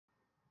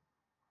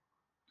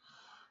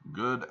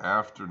Good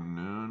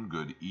afternoon,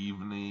 good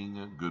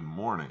evening, good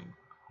morning,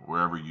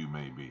 wherever you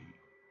may be.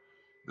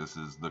 This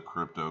is the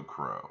Crypto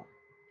Crow.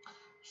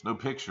 There's no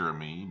picture of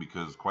me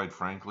because, quite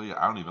frankly,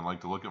 I don't even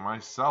like to look at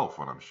myself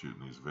when I'm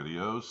shooting these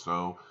videos,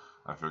 so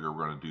I figure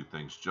we're going to do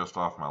things just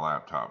off my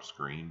laptop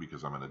screen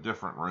because I'm in a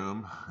different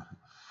room.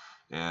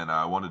 And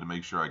I wanted to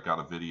make sure I got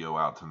a video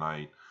out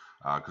tonight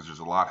because there's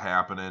a lot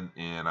happening,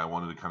 and I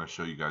wanted to kind of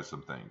show you guys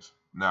some things.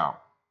 Now,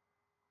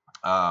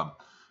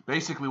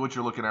 basically what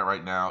you're looking at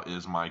right now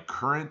is my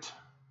current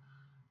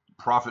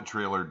profit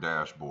trailer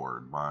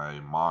dashboard, my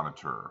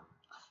monitor.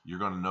 You're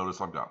going to notice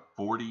I've got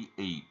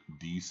 48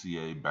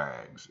 DCA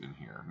bags in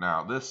here.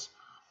 Now this,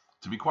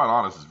 to be quite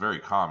honest, is very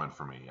common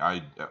for me.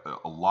 A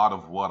lot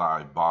of what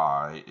I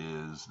buy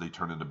is they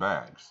turn into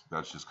bags.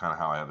 That's just kind of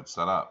how I have it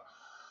set up.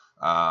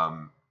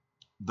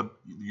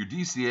 Your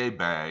DCA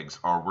bags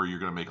are where you're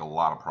going to make a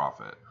lot of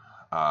profit.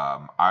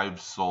 I've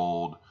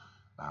sold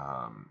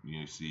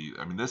you see,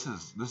 I mean, this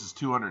is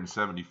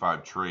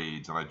 275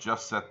 trades, and I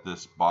just set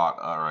this bot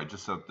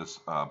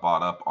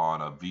up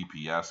on a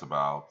VPS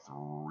about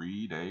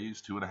 3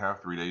 days,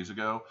 2.5, 3 days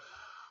ago.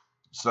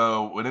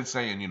 So when it's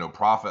saying,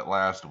 profit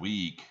last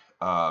week,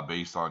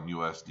 based on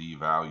USD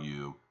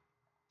value,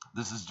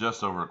 this is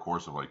just over a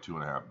course of like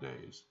 2.5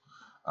 days.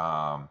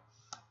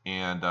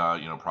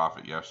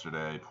 Profit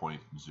yesterday,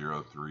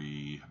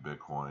 0.03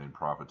 Bitcoin,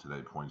 profit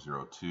today,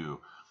 0.02.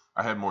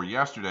 I had more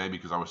yesterday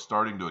because I was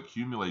starting to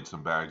accumulate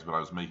some bags, but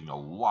I was making a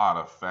lot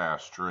of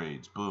fast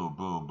trades. Boom,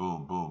 boom,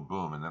 boom, boom,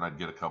 boom. And then I'd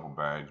get a couple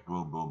bags.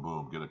 Boom, boom,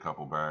 boom, get a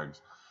couple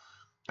bags.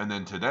 And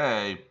then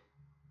today,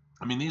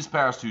 I mean, these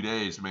past 2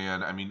 days,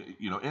 man, I mean,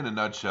 in a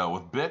nutshell,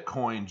 with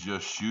Bitcoin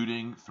just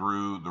shooting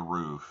through the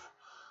roof,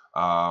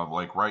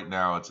 like right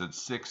now it's at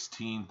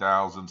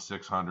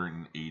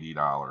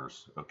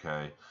 $16,680.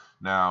 Okay.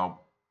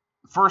 Now,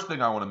 first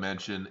thing I want to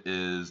mention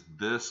is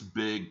this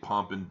big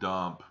pump and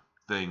dump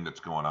thing that's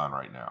going on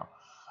right now.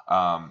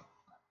 I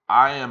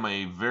am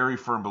a very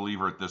firm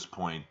believer at this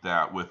point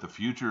that with the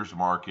futures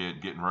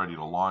market getting ready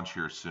to launch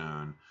here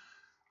soon,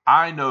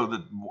 I know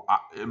that,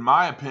 in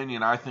my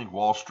opinion, I think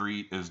Wall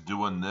Street is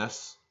doing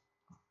this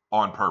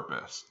on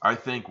purpose. I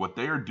think what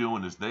they are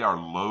doing is they are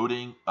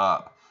loading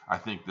up. I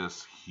think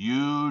this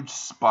huge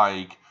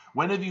spike.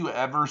 When have you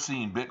ever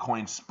seen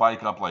Bitcoin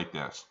spike up like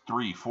this?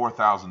 $3,000,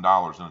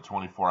 $4,000 in a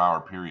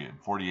 24-hour period,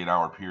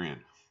 48-hour period?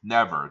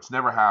 Never. It's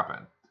never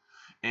happened.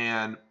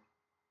 And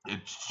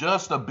it's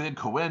just a big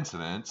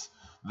coincidence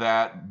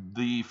that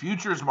the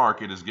futures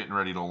market is getting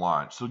ready to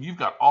launch. So you've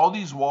got all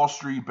these Wall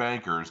Street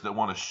bankers that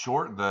want to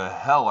short the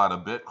hell out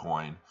of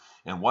Bitcoin.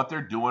 And what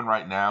they're doing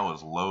right now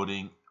is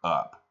loading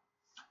up.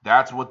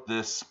 That's what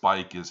this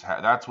spike is.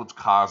 That's what's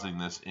causing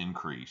this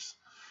increase.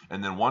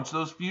 And then once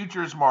those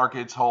futures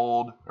markets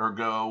hold or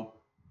go,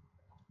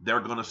 they're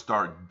going to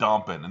start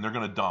dumping, and they're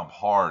going to dump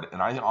hard.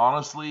 And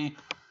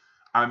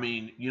I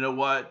mean, you know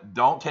what?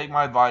 Don't take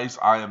my advice.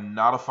 I am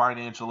not a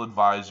financial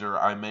advisor.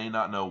 I may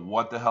not know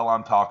what the hell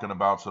I'm talking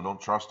about, so don't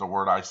trust a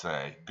word I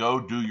say. Go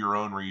do your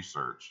own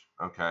research,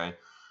 okay?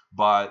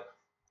 But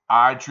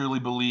I truly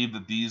believe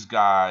that these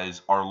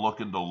guys are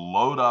looking to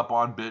load up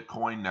on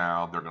Bitcoin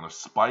now. They're going to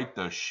spike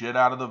the shit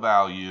out of the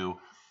value,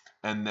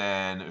 and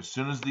then as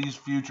soon as these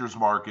futures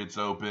markets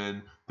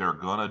open, they're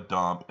going to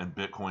dump, and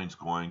Bitcoin's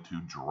going to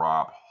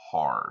drop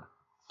hard.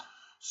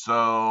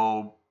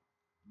 So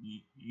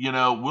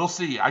we'll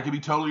see. I could be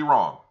totally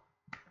wrong.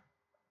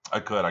 I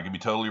could be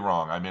totally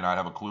wrong. I may not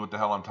have a clue what the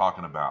hell I'm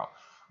talking about.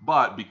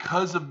 But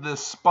because of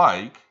this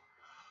spike,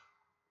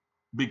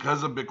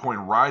 because of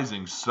Bitcoin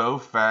rising so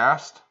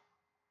fast,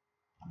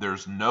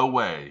 there's no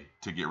way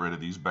to get rid of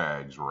these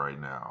bags right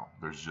now.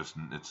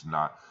 It's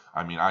not.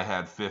 I mean, I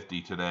had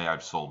 50 today.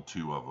 I've sold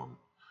 2 of them.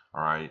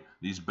 All right.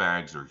 These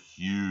bags are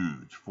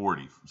huge.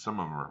 40.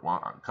 Some of them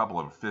are, a couple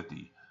of them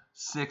 50.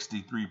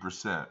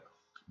 63%.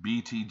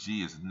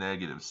 BTG is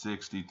negative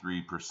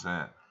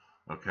 63%.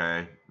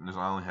 Okay,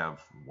 I only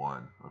have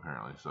 1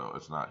 apparently, so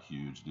it's not a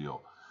huge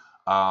deal.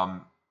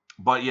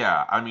 But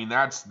yeah, I mean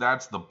that's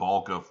the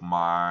bulk of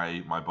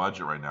my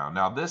budget right now.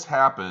 Now this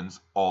happens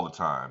all the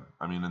time.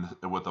 I mean,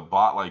 with a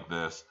bot like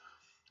this,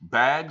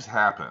 bags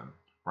happen,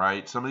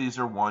 right? Some of these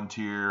are 1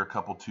 tier, a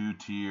couple 2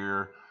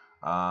 tier.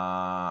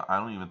 I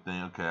don't even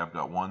think. Okay, I've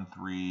got 1,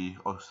 3.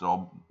 Oh,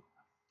 so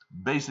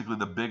basically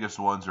the biggest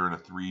ones are in a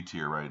 3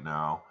 tier right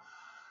now.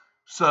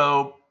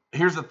 So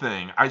here's the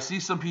thing. I see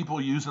some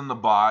people using the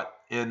bot,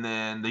 and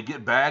then they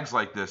get bags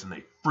like this, and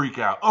they freak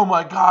out. Oh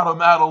my God,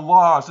 I'm at a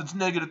loss. It's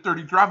negative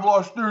 33. I've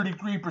lost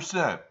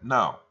 33%.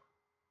 No,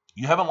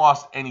 you haven't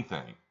lost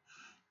anything.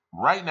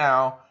 Right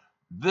now,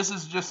 this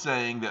is just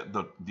saying that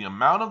the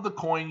amount of the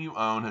coin you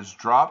own has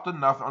dropped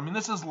enough. I mean,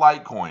 this is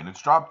Litecoin.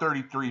 It's dropped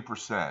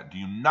 33%. Do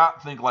you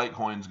not think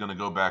Litecoin is going to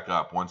go back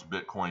up once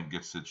Bitcoin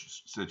gets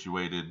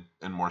situated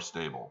and more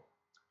stable?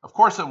 Of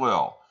course it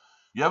will.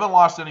 You haven't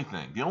lost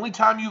anything. The only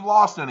time you've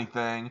lost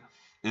anything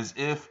is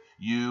if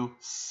you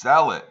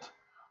sell it.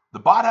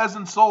 The bot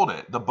hasn't sold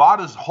it. The bot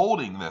is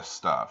holding this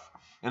stuff.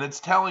 And it's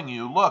telling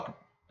you, look,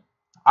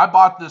 I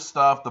bought this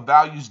stuff. The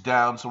value's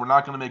down, so we're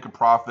not going to make a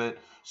profit.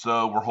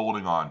 So we're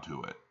holding on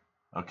to it.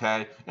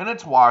 Okay. And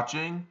it's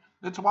watching.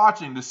 It's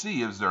watching to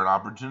see, is there an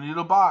opportunity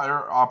to buy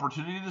or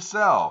opportunity to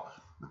sell?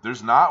 If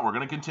there's not, we're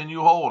going to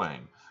continue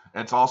holding.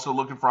 It's also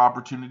looking for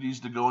opportunities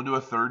to go into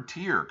a third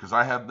tier, because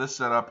I have this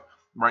set up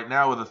right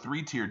now with a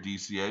 3-tier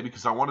DCA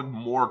because I wanted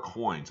more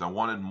coins. I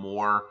wanted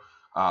more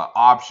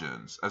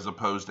options, as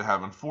opposed to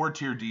having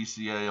 4-tier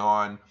DCA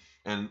on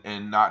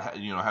and not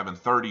having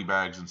 30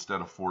 bags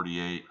instead of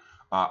 48.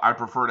 I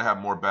prefer to have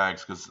more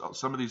bags because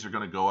some of these are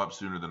going to go up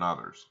sooner than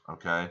others.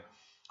 Okay.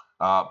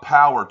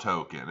 Power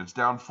token, it's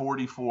down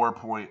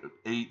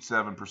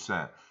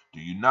 44.87%. Do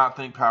you not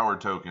think Power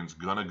token's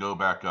going to go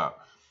back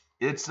up?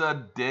 It's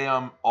a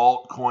damn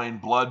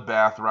altcoin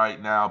bloodbath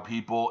right now,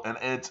 people, and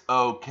it's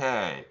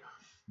okay.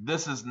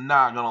 This is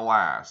not going to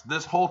last.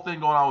 This whole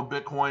thing going on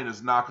with Bitcoin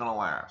is not going to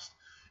last.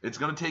 It's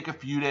going to take a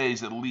few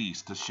days at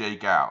least to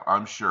shake out,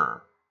 I'm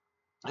sure.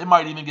 It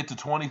might even get to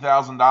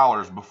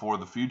 $20,000 before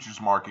the futures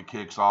market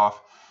kicks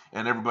off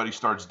and everybody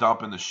starts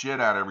dumping the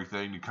shit out of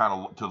everything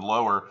to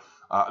lower.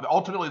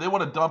 Ultimately, they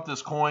want to dump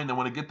this coin. They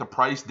want to get the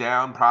price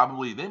down.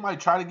 Probably they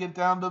might try to get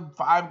down to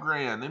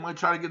 $5,000. They might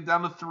try to get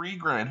down to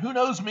 $3,000. Who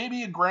knows?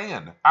 Maybe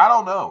 $1,000. I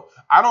don't know.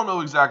 I don't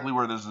know exactly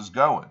where this is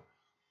going.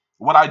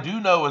 What I do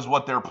know is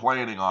what they're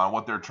planning on,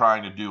 what they're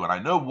trying to do. And I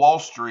know Wall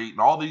Street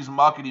and all these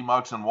muckety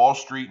mucks in Wall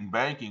Street and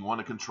banking want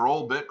to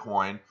control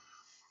Bitcoin.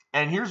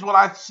 And here's what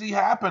I see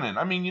happening.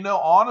 I mean,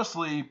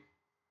 honestly,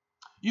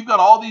 you've got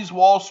all these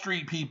Wall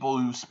Street people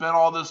who spent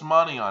all this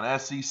money on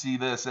SEC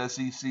this,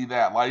 SEC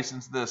that,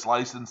 license this,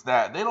 license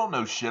that. They don't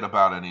know shit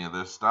about any of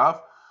this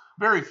stuff.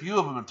 Very few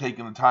of them have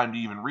taken the time to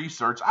even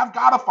research. I've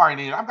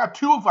got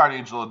 2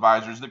 financial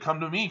advisors that come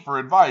to me for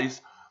advice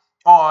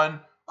on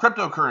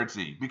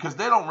cryptocurrency because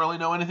they don't really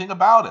know anything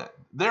about it.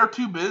 They're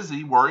too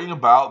busy worrying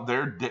about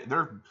their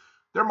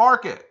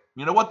market.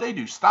 You know what they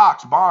do?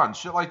 Stocks, bonds,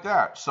 shit like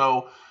that.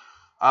 So,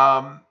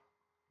 and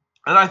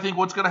I think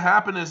what's going to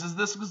happen is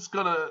they're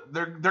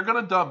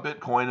going to dump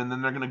Bitcoin and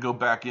then they're going to go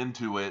back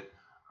into it,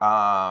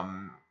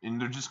 and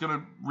they're just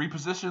going to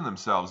reposition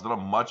themselves in a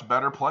much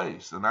better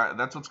place, and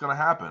that's what's going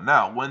to happen.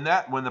 Now, when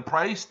the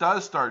price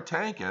does start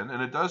tanking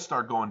and it does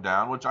start going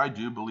down, which I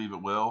do believe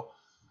it will,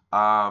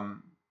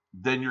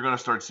 then you're going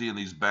to start seeing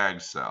these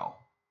bags sell.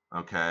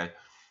 Okay,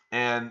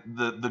 and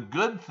the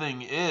good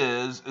thing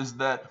is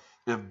that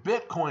if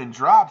Bitcoin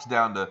drops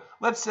down to,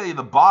 let's say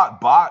the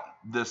bought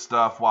this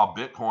stuff while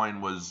Bitcoin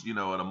was, in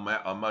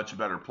a much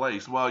better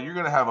place, well, you're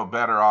going to have a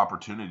better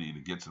opportunity to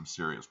get some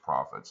serious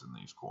profits in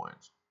these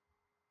coins.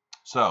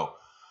 So,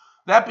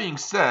 that being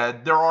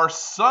said, there are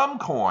some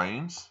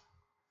coins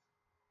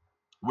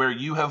where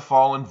you have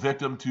fallen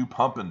victim to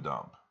pump and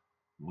dump.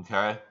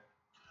 Okay?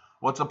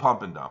 What's a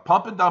pump and dump?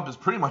 Pump and dump is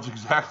pretty much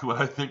exactly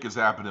what I think is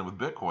happening with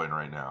Bitcoin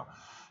right now.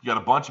 You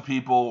got a bunch of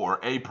people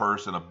or a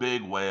person, a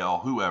big whale,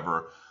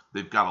 whoever.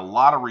 They've got a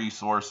lot of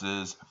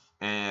resources,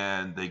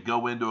 and they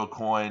go into a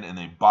coin and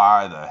they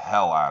buy the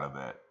hell out of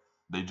it.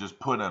 They just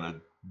put in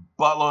a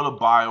buttload of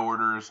buy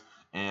orders,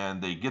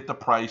 and they get the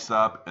price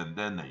up, and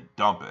then they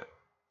dump it.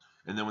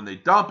 And then when they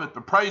dump it,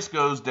 the price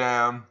goes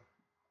down,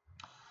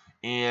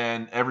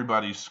 and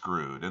everybody's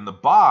screwed. And the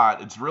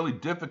bot, it's really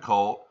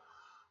difficult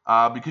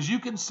because you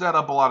can set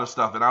up a lot of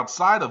stuff. And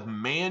outside of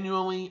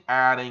manually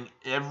adding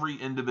every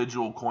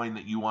individual coin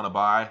that you want to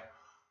buy,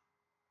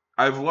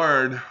 I've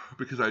learned,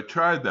 because I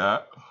tried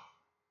that,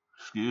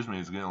 excuse me,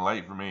 it's getting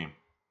late for me.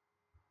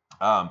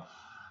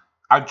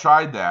 I've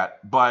tried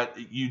that, but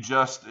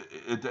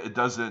it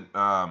doesn't,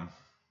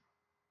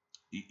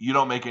 you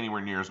don't make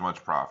anywhere near as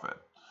much profit.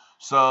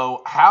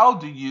 So how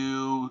do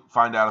you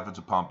find out if it's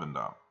a pump and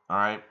dump? All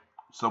right.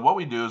 So what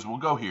we do is we'll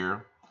go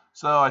here.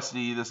 So I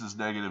see this is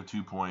negative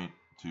 2.2%.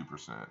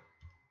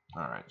 All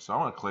right. So I'm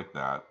going to click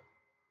that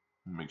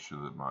and make sure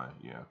that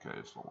okay.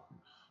 It's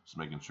just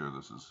making sure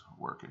this is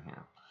working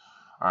here.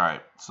 All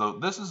right, so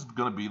this is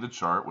going to be the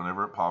chart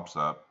whenever it pops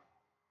up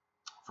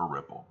for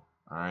Ripple.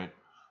 All right,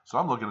 so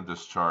I'm looking at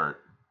this chart.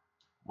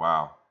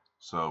 Wow,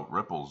 so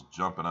Ripple's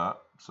jumping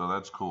up, so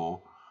that's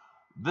cool.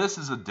 This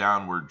is a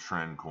downward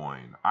trend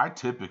coin. I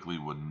typically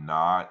would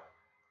not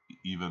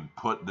even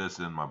put this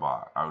in my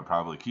bot. I would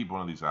probably keep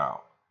one of these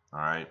out. All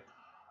right,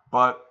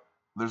 but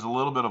there's a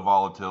little bit of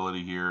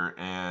volatility here,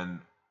 and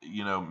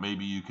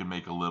maybe you can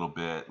make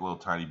little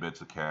tiny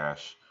bits of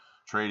cash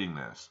trading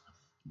this.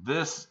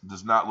 This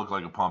does not look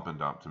like a pump and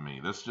dump to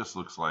me. This just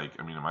looks like,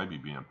 it might be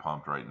being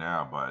pumped right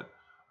now, but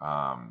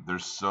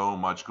there's so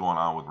much going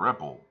on with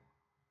Ripple.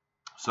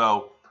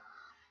 So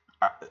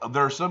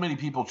there are so many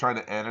people trying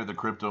to enter the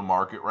crypto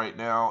market right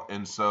now.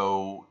 And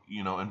so,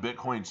 and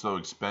Bitcoin's so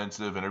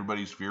expensive and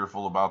everybody's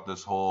fearful about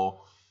this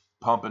whole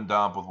pump and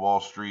dump with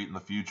Wall Street and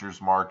the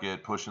futures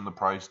market pushing the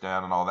price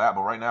down and all that.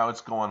 But right now it's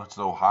going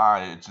so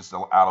high, it's just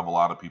out of a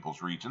lot of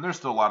people's reach. And there's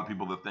still a lot of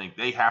people that think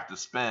they have to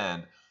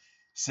spend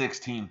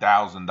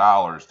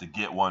 $16,000 to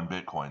get one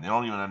Bitcoin. They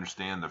don't even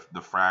understand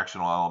the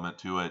fractional element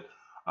to it,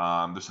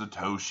 the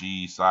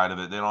Satoshi side of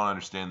it. They don't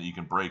understand that you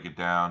can break it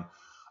down.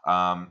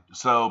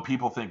 So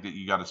people think that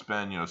you got to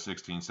spend,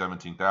 16,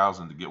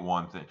 17,000 to get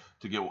one thing,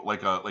 to get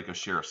like a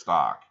share of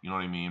stock. You know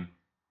what I mean?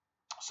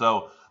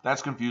 So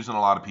that's confusing a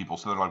lot of people.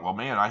 So they're like, well,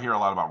 man, I hear a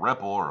lot about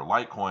Ripple or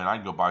Litecoin. I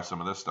can go buy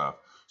some of this stuff.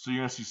 So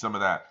you're going to see some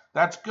of that.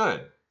 That's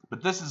good.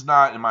 But this is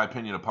not, in my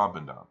opinion, a pump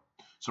and dump.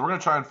 So we're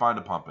going to try and find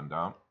a pump and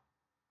dump.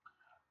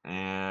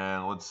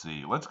 And let's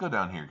see. Let's go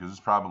down here because it's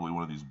probably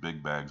one of these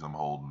big bags I'm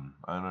holding.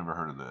 I've never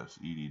heard of this.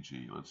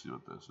 EDG. Let's see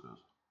what this is.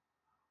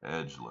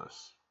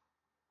 Edgeless.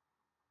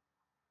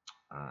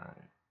 All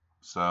right.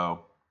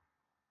 So,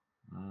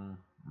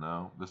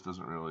 no, this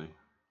doesn't really.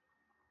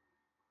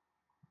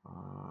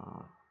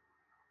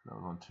 That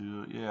was on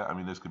 2. Yeah, I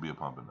mean, this could be a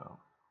pump and dump.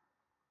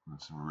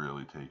 It's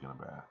really taking a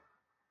bath.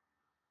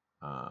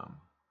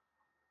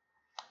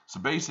 So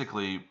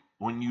basically,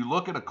 when you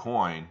look at a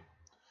coin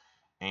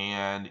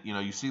and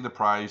you see the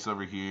price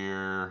over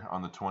here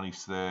on the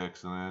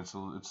 26th, and then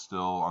it's still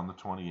on the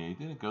 28th,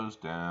 then it goes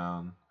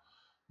down,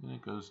 and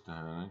it goes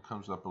down, and it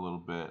comes up a little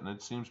bit, and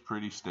it seems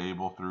pretty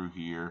stable through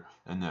here,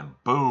 and then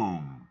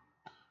boom,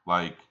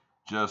 like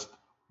just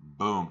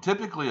boom.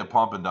 Typically a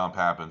pump and dump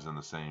happens in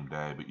the same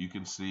day, but you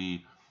can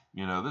see,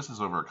 this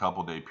is over a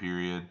couple day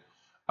period.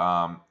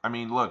 I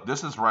mean, look,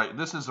 this is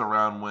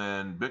around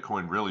when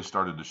Bitcoin really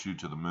started to shoot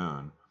to the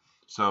moon.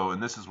 So,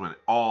 and this is when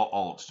all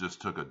alts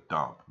just took a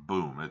dump.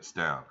 Boom, it's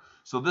down.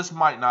 So this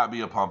might not be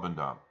a pump and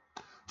dump.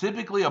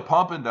 Typically a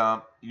pump and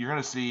dump, you're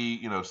going to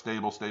see,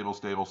 stable, stable,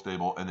 stable,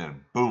 stable, and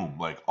then boom,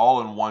 like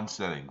all in one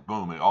setting.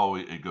 Boom,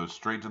 it goes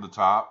straight to the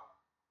top.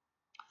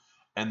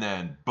 And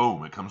then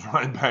boom, it comes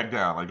right back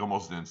down, like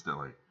almost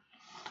instantly.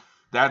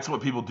 That's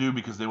what people do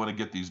because they want to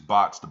get these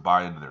bots to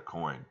buy into their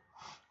coin.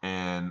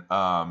 And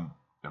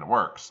it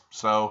works.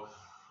 So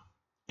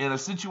in a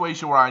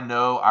situation where I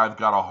know I've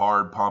got a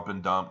hard pump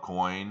and dump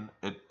coin,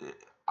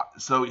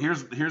 so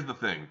here's the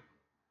thing.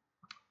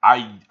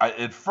 I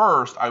at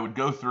first I would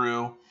go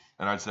through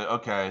and I'd say,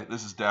 okay,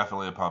 this is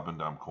definitely a pump and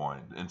dump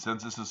coin. And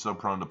since this is so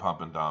prone to pump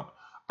and dump,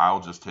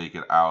 I'll just take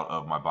it out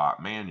of my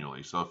bot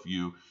manually. So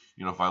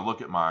if I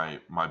look at my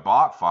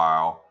bot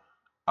file,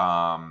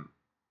 I've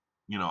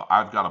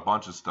got a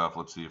bunch of stuff.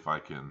 Let's see if I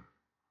can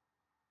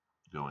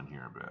go in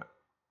here a bit.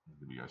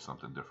 Give you guys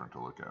something different to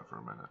look at for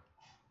a minute.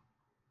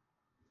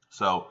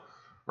 So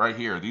right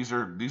here, these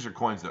are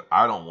coins that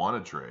I don't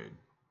want to trade,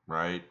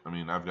 right? I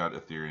mean, I've got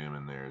Ethereum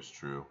in there, it's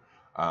true.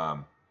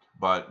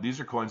 But these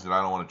are coins that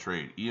I don't want to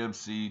trade.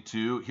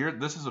 EMC2, here,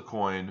 this is a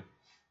coin,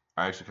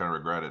 I actually kind of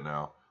regret it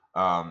now.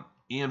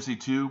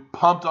 EMC2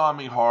 pumped on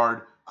me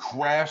hard,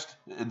 crashed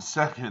in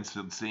seconds,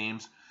 it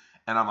seems.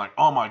 And I'm like,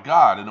 oh my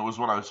God. And it was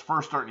when I was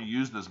first starting to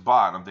use this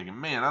bot. And I'm thinking,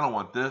 man, I don't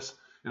want this.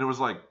 And it was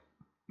like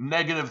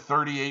negative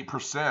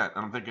 38%.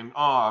 And I'm thinking,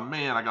 oh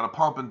man, I got a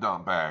pump and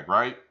dump bag,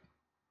 right?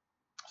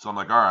 So I'm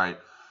like, all right.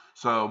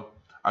 So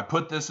I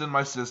put this in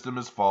my system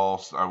as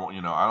false. I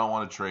don't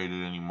want to trade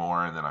it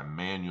anymore. And then I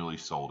manually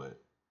sold it.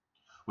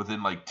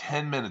 Within like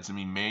 10 minutes of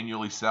me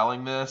manually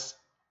selling this,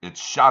 it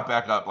shot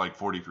back up like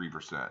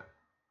 43%.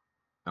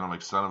 And I'm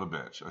like, son of a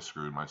bitch, I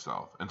screwed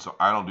myself. And so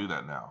I don't do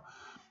that now.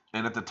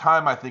 And at the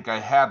time, I think I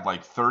had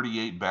like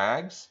 38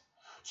 bags.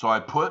 So I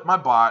put my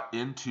bot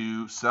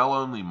into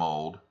sell-only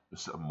mode,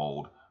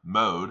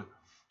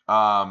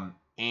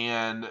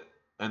 and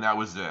that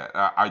was it.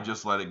 I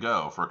just let it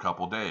go for a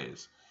couple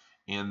days.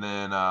 And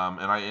then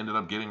and I ended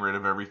up getting rid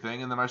of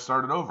everything. And then I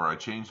started over. I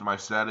changed my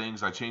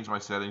settings.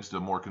 To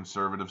more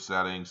conservative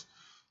settings.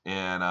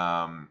 And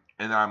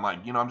I'm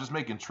like, I'm just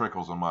making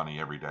trickles of money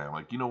every day. I'm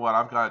like, you know what?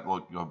 I've got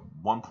like 1.2,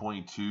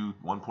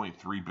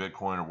 1.3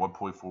 Bitcoin or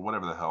 1.4,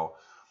 whatever the hell.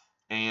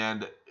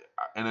 And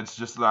it's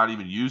just not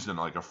even using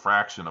like a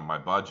fraction of my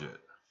budget.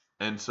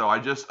 And so I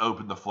just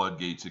opened the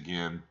floodgates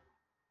again.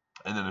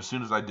 And then as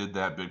soon as I did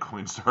that,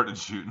 Bitcoin started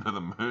shooting to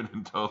the moon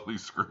and totally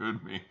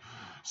screwed me.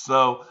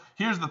 So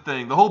here's the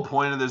thing. The whole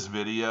point of this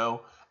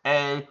video,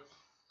 to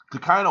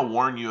kind of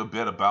warn you a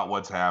bit about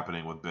what's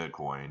happening with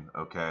Bitcoin,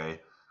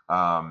 okay?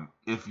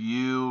 If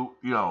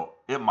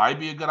it might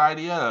be a good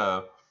idea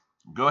to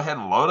go ahead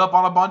and load up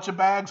on a bunch of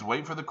bags,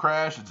 wait for the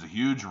crash. It's a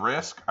huge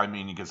risk. I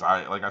mean, because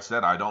like I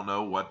said, I don't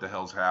know what the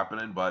hell's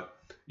happening, but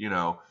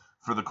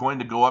for the coin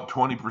to go up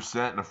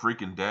 20% in a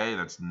freaking day,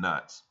 that's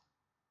nuts.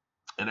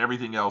 And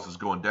everything else is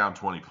going down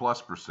 20+%,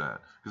 because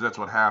that's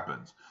what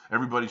happens.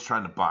 Everybody's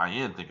trying to buy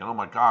in, thinking, oh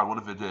my God, what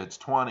if it hits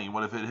 20?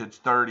 What if it hits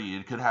 30?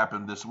 It could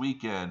happen this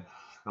weekend.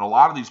 And a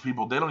lot of these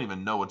people, they don't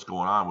even know what's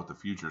going on with the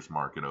futures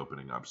market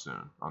opening up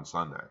soon on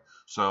Sunday.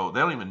 So they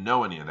don't even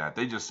know any of that.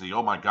 They just see,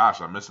 oh my gosh,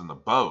 I'm missing the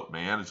boat,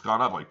 man. It's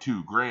gone up like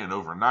 $2,000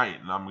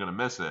 overnight, and I'm going to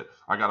miss it.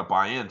 I got to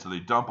buy in. So they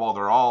dump all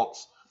their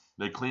alts,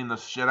 they clean the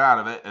shit out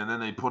of it, and then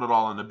they put it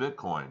all into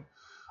Bitcoin.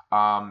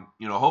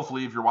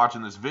 Hopefully if you're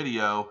watching this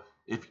video,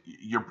 if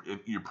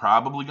you're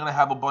probably going to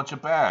have a bunch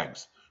of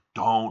bags,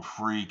 don't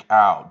freak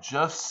out.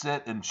 Just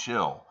sit and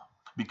chill.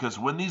 Because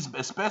when these,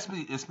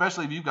 especially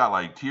if you've got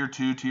like tier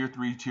 2, tier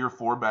 3, tier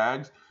 4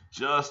 bags,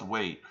 just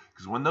wait.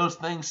 Because when those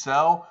things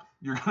sell,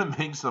 you're going to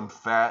make some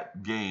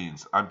fat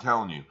gains. I'm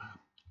telling you.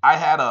 I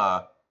had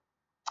a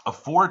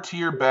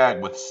 4-tier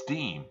bag with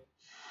Steam.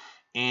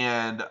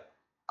 And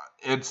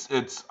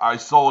I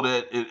sold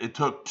it. It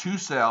took 2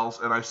 sales,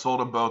 and I sold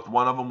them both.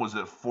 One of them was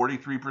at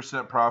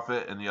 43%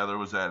 profit, and the other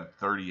was at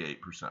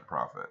 38%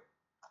 profit.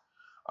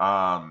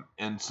 And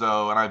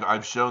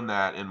I've shown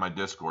that in my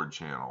Discord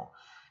channel.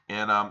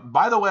 And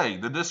by the way,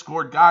 the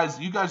Discord guys,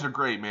 you guys are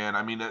great, man.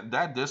 I mean,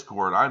 that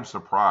Discord, I'm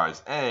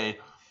surprised.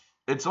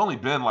 It's only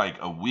been like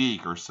a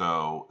week or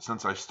so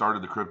since I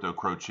started the Crypto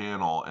Crow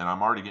channel, and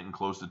I'm already getting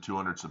close to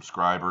 200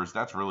 subscribers.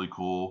 That's really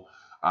cool.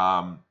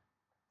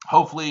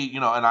 Hopefully,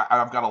 and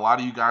I've got a lot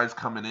of you guys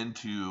coming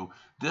into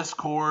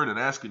Discord and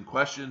asking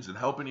questions and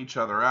helping each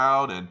other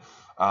out. And,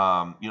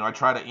 I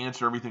try to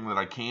answer everything that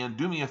I can.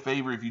 Do me a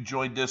favor, if you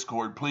join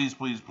Discord, please,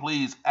 please,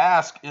 please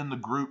ask in the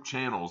group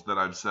channels that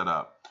I've set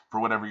up for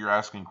whatever you're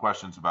asking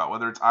questions about,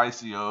 whether it's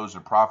ICOs or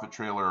Profit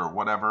Trailer or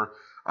whatever.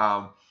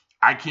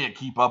 I can't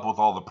keep up with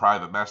all the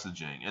private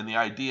messaging. And the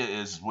idea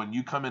is when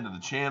you come into the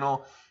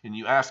channel and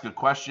you ask a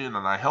question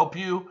and I help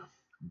you,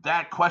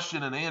 that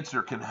question and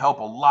answer can help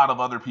a lot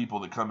of other people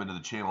that come into the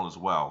channel as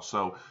well.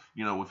 So,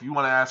 if you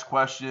want to ask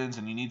questions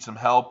and you need some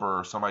help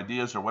or some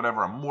ideas or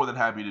whatever, I'm more than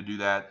happy to do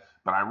that.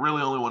 But I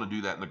really only want to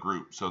do that in the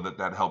group so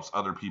that helps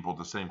other people with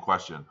the same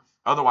question.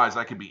 Otherwise,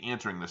 I could be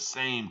answering the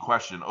same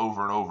question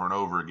over and over and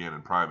over again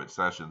in private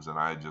sessions, and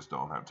I just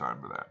don't have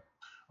time for that.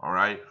 All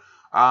right.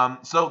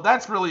 So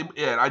that's really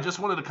it. I just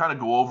wanted to kind of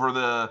go over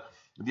the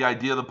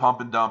idea of the pump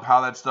and dump,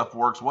 how that stuff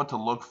works, what to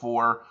look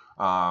for.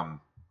 Like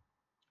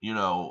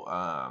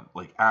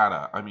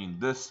ADA. I mean,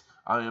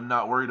 I am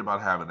not worried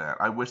about having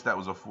that. I wish that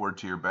was a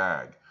 4-tier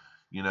bag.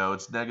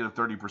 It's negative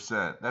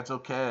 30%. That's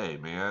okay,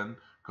 man.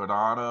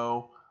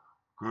 Cardano.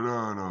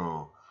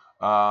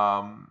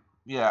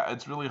 Yeah,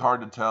 it's really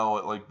hard to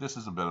tell. Like, this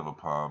is a bit of a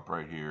pump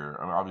right here.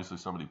 I mean, obviously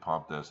somebody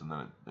pumped this and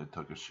then it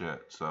took a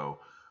shit. So,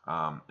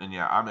 and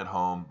yeah, I'm at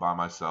home by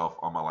myself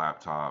on my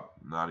laptop,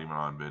 not even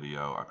on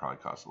video. I probably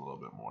cost a little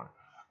bit more.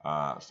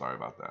 Sorry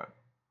about that.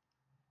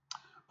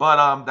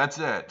 But that's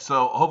it.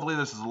 So hopefully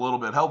this is a little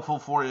bit helpful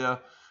for you.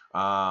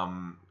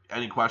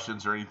 Any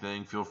questions or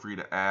anything, feel free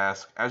to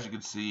ask. As you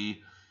can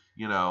see,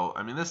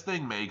 I mean, this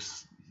thing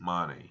makes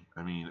money.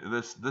 I mean,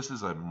 this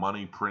is a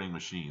money printing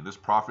machine. This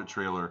Profit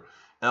Trailer,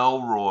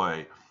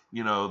 LBRY,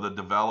 the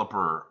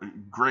developer,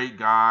 great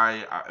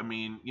guy. I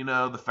mean,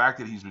 the fact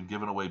that he's been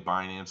giving away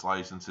Binance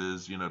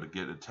licenses, to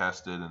get it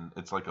tested, and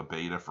it's like a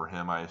beta for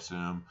him, I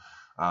assume.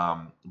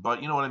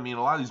 But you know what I mean?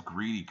 A lot of these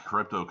greedy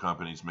crypto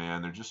companies,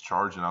 man, they're just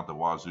charging out the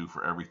wazoo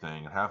for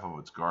everything, and half of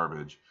it's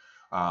garbage.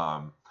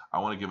 I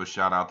want to give a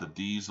shout out to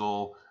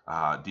Diesel.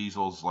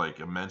 Diesel's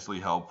like immensely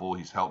helpful.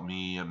 He's helped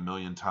me a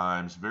million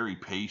times. Very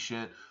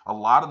patient. A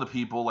lot of the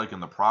people like in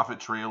the Profit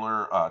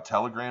Trailer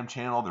Telegram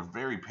channel, they're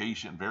very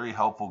patient, very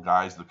helpful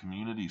guys. The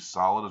community's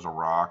solid as a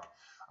rock.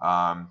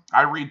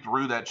 I read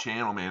through that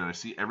channel, man, and I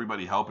see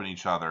everybody helping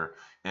each other,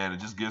 and it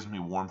just gives me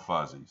warm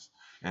fuzzies.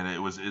 And it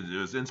was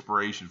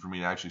inspiration for me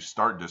to actually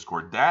start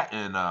Discord. That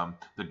and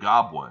the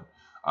Goblin.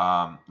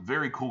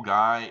 Very cool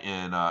guy,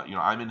 and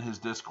I'm in his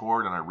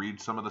Discord and I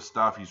read some of the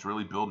stuff. He's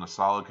really building a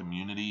solid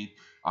community.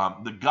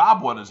 The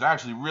Goblin is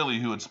actually really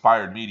who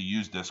inspired me to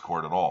use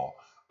Discord at all.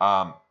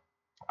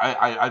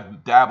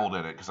 I've dabbled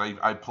in it because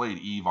I played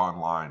EVE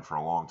Online for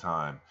a long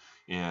time,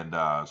 and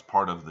as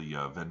part of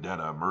the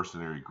Vendetta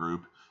mercenary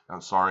group.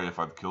 I'm sorry if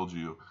I've killed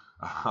you,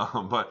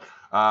 but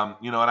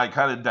and I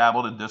kind of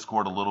dabbled in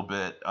Discord a little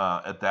bit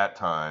at that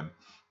time.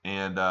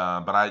 And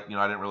but I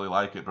didn't really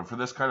like it. But for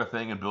this kind of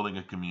thing and building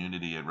a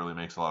community, it really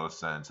makes a lot of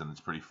sense, and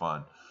it's pretty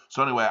fun.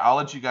 So anyway, I'll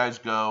let you guys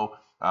go.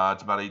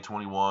 It's about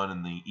 8:21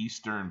 in the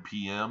Eastern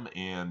PM,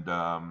 and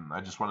I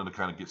just wanted to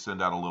kind of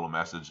send out a little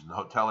message and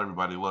tell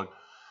everybody, look,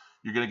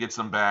 you're gonna get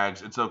some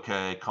bags. It's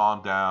okay.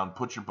 Calm down.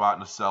 Put your bot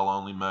in a sell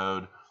only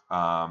mode.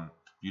 If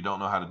you don't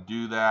know how to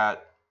do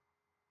that,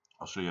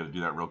 I'll show you how to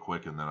do that real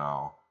quick, and then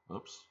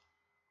oops,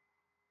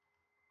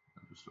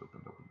 I just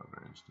opened up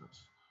another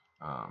instance.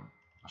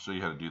 I'll show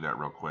you how to do that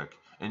real quick.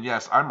 And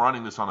yes, I'm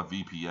running this on a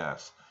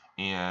VPS,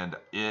 and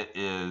it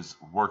is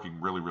working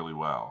really, really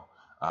well.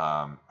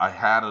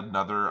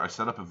 I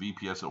set up a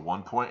VPS at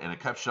one point, and it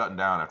kept shutting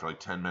down after like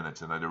 10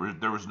 minutes, and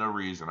there was no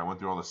reason. I went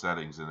through all the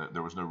settings, and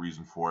there was no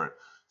reason for it.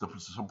 The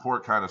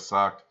support kind of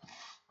sucked.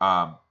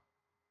 So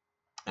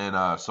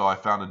I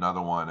found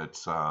another one.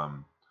 It's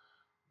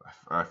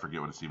I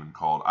forget what it's even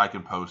called. I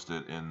can post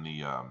it in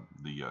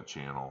the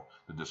channel,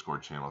 the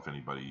Discord channel, if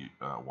anybody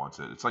wants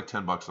it. It's like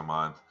 $10 a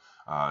month.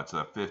 It's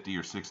a 50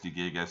 or 60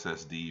 gig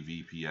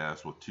SSD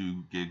VPS with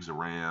 2 gigs of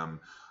RAM.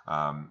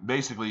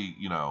 Basically,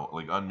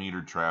 like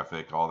unmetered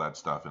traffic, all that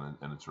stuff,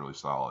 and it's really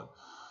solid.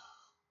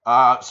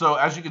 So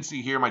as you can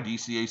see here, my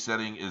DCA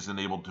setting is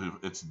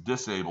it's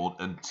disabled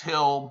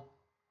until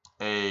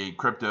a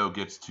crypto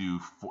gets to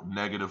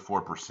negative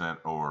 4%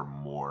 or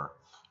more.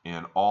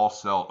 And all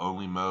sell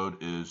only mode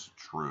is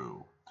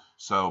true.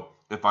 So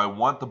if I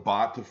want the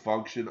bot to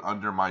function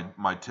under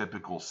my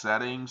typical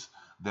settings,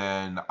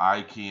 then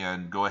I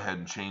can go ahead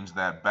and change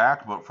that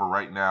back. But for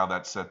right now,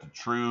 that's set to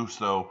true.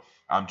 So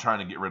I'm trying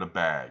to get rid of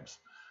bags.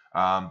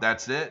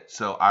 That's it.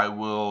 So I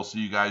will see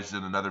you guys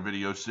in another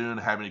video soon.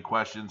 Have any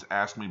questions,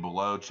 ask me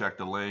below, check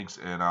the links,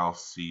 and I'll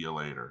see you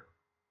later.